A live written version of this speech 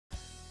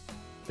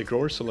The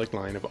GrowerSelect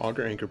line of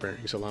auger anchor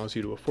bearings allows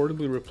you to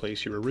affordably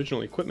replace your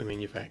original equipment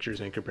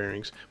manufacturer's anchor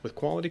bearings with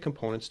quality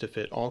components to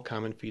fit all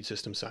common feed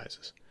system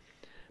sizes.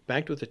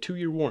 Backed with a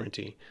 2-year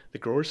warranty, the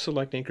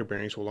GrowerSelect anchor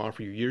bearings will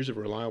offer you years of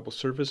reliable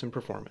service and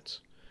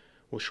performance.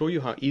 We'll show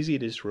you how easy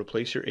it is to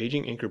replace your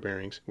aging anchor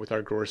bearings with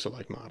our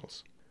GrowerSelect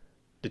models.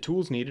 The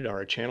tools needed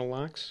are channel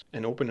locks,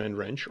 an open-end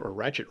wrench or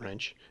ratchet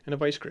wrench, and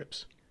vice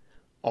grips.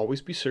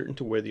 Always be certain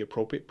to wear the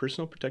appropriate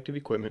personal protective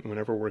equipment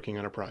whenever working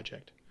on a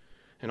project.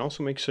 And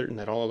also make certain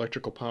that all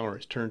electrical power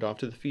is turned off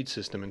to the feed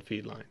system and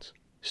feed lines.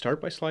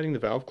 Start by sliding the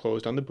valve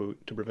closed on the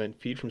boot to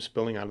prevent feed from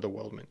spilling out of the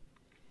weldment.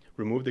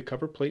 Remove the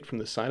cover plate from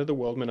the side of the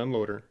weldment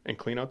unloader and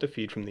clean out the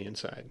feed from the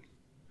inside.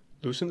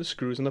 Loosen the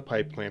screws on the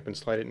pipe clamp and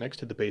slide it next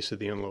to the base of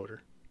the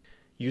unloader.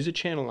 Use the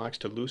channel locks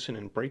to loosen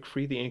and break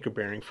free the anchor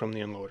bearing from the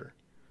unloader.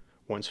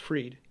 Once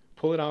freed,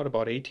 pull it out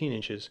about 18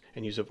 inches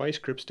and use a vice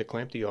grips to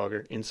clamp the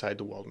auger inside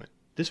the weldment.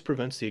 This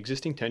prevents the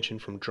existing tension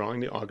from drawing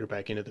the auger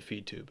back into the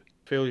feed tube.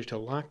 Failure to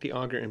lock the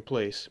auger in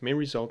place may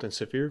result in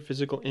severe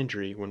physical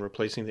injury when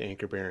replacing the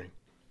anchor bearing.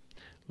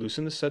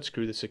 Loosen the set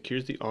screw that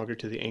secures the auger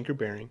to the anchor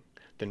bearing,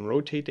 then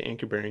rotate the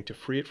anchor bearing to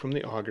free it from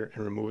the auger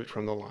and remove it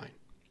from the line.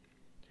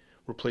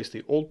 Replace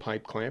the old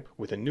pipe clamp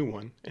with a new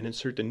one and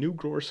insert the new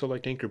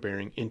GrowerSelect anchor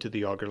bearing into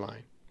the auger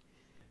line.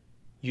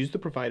 Use the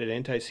provided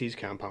anti-seize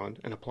compound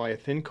and apply a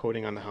thin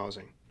coating on the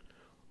housing.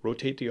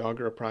 Rotate the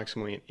auger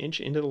approximately an inch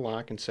into the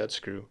lock and set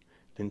screw,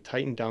 then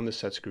tighten down the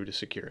set screw to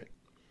secure it.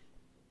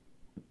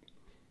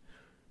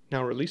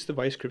 Now release the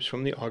vice grips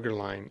from the auger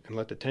line and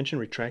let the tension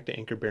retract the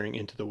anchor bearing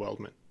into the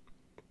weldment.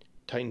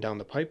 Tighten down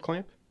the pipe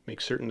clamp, make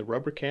certain the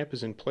rubber cap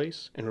is in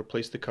place, and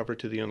replace the cover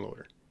to the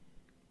unloader.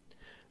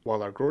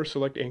 While our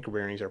GrowerSelect anchor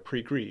bearings are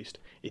pre-greased,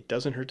 it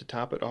doesn't hurt to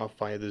top it off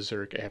via the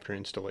Zerk after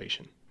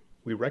installation.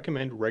 We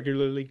recommend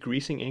regularly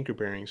greasing anchor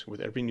bearings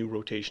with every new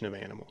rotation of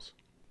animals.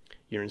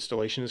 Your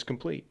installation is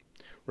complete.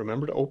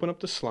 Remember to open up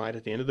the slide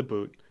at the end of the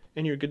boot,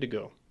 and you're good to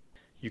go.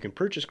 You can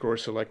purchase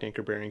GrowerSelect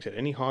anchor bearings at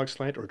any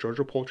Hogslant or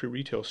Georgia Poultry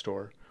retail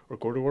store, or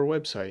go to our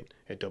website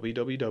at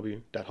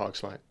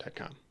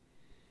www.hogslant.com.